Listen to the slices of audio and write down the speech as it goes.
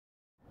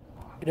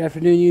Good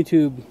afternoon,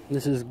 YouTube.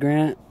 This is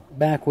Grant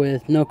back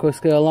with NoCo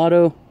Scale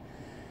Auto.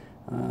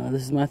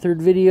 This is my third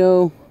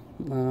video.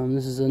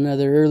 This is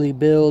another early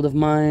build of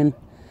mine.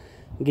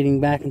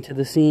 Getting back into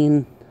the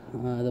scene,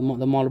 the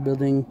model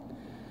building.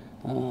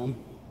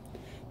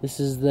 This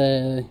is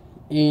the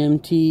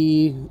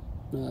AMT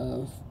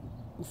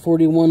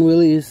 41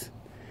 Willys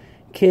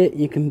kit.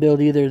 You can build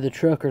either the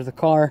truck or the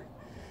car.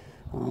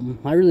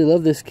 I really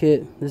love this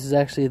kit. This is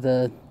actually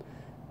the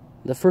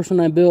first one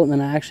I built, and then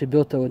I actually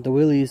built the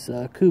Willys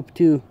coupe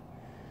too.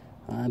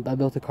 I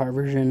built the car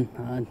version.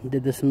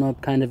 Did this one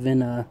up kind of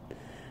in a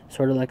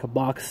sort of like a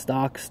box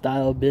stock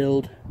style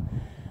build.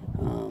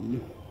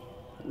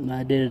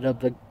 I did it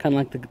up kind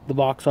of like the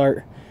box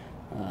art.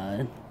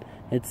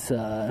 It's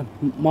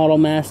Model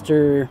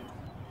Master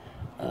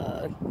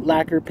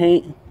lacquer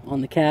paint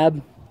on the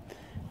cab,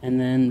 and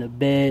then the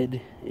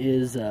bed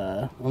is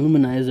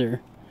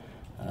aluminizer.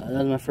 That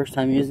was my first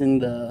time using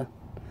the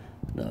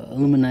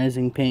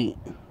aluminizing paint,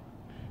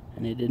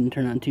 and it didn't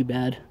turn out too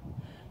bad.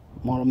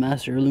 Model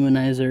Master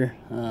aluminizer.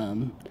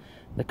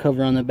 The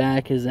cover on the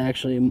back is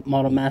actually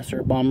Model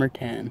Master Bomber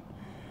Tan.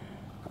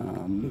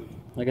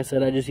 Like I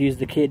said, I just used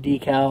the kit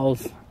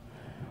decals,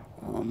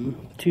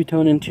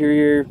 two-tone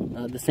interior,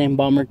 the same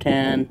Bomber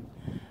Tan.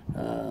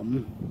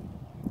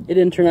 It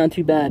didn't turn out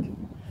too bad.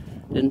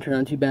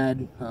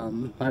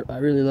 I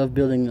really love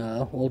building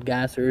old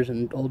gassers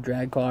and old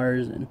drag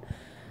cars, and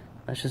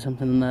that's just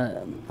something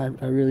that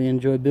I really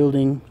enjoy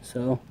building.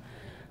 So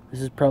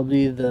this is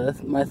probably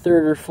my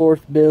third or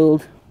fourth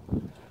build.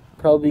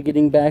 Probably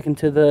getting back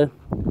into the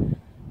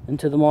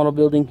model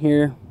building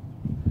here.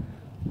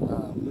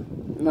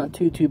 Not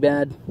too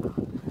bad.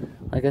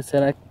 Like I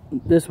said,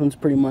 this one's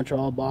pretty much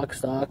all box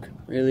stock,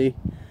 really.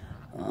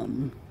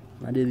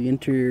 I did the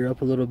interior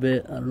up a little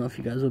bit. I don't know if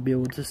you guys will be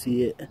able to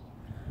see it,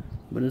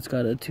 but it's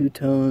got a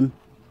two-tone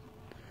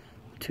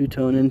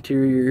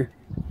interior.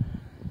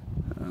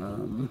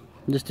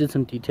 Just did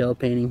some detail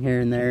painting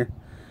here and there.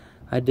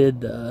 I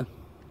don't know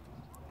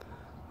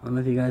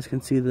if you guys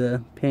can see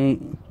the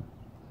paint,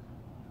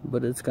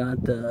 but it's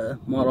got the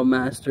Model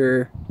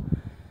Master,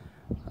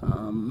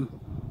 the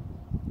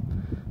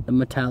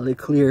metallic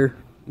clear.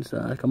 It's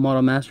like a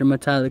Model Master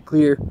metallic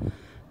clear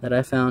that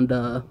I found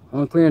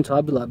on clearance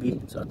Hobby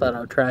Lobby, so I thought I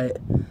would try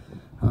it.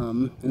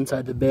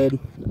 Inside the bed,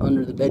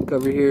 under the bed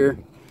cover here,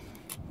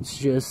 it's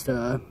just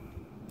I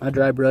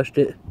dry brushed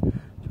it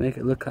to make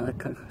it look kind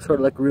of sort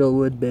of like a real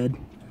wood bed.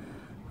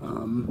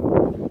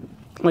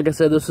 Like I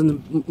said, this is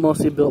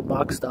mostly built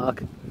box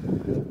stock.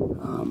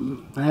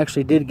 I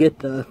actually did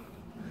get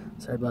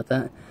sorry about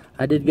that.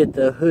 I did get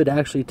the hood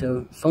actually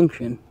to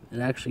function. It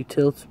actually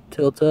tilts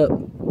up.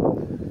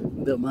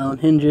 Built my own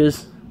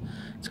hinges.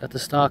 It's got the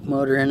stock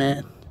motor in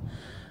it.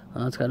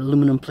 It's got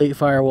aluminum plate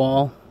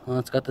firewall.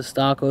 It's got the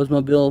stock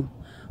Oldsmobile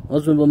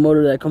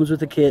motor that comes with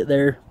the kit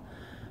there.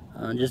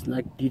 Just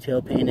like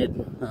detail painted.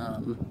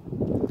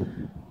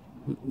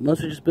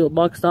 Mostly just built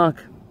box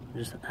stock.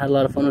 Just had a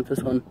lot of fun with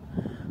this one.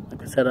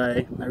 Like I said,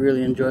 I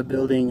really enjoy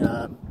building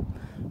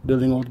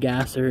old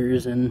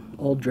gassers and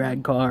old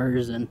drag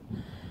cars, and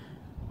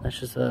that's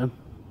just a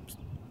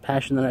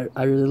passion that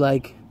I really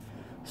like.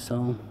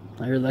 So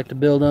I really like to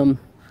build them.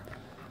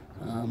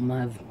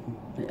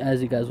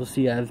 As you guys will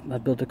see,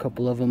 I've built a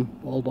couple of them,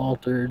 old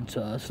altered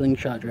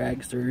slingshot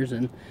dragsters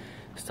and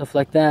stuff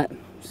like that.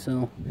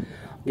 So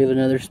I'll give it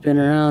another spin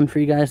around for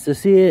you guys to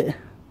see it.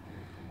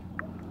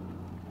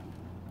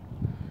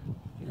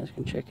 You guys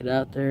can check it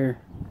out there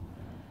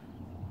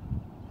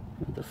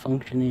with the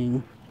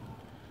functioning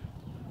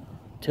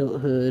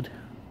tilt hood.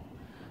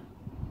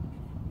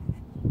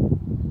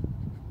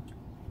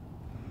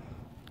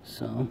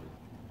 So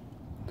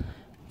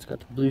it's got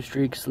the blue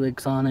streak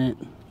slicks on it.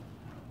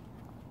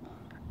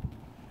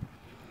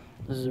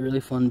 This is a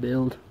really fun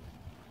build.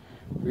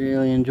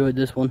 Really enjoyed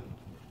this one.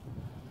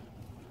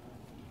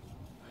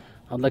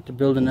 I'd like to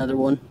build another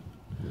one.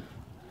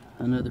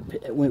 Another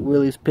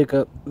Willys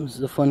pickup. This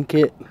is a fun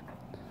kit.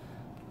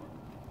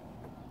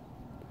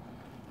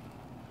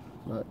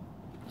 But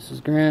this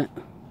is Grant,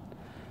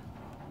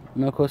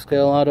 NoCo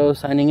Scale Auto,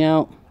 signing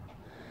out.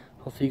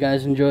 Hopefully you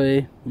guys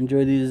enjoy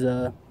these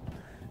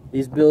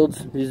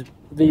builds, these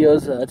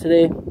videos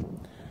today.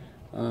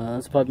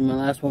 That's probably my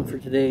last one for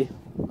today.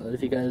 But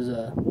if you guys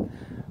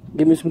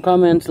give me some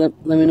comments, let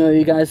me know what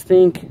you guys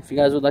think. If you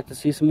guys would like to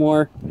see some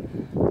more,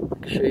 I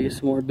can show you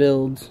some more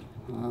builds.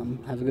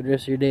 Have a good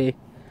rest of your day.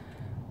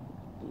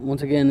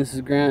 Once again, this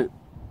is Grant,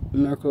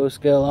 NoCo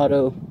Scale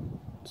Auto,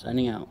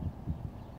 signing out.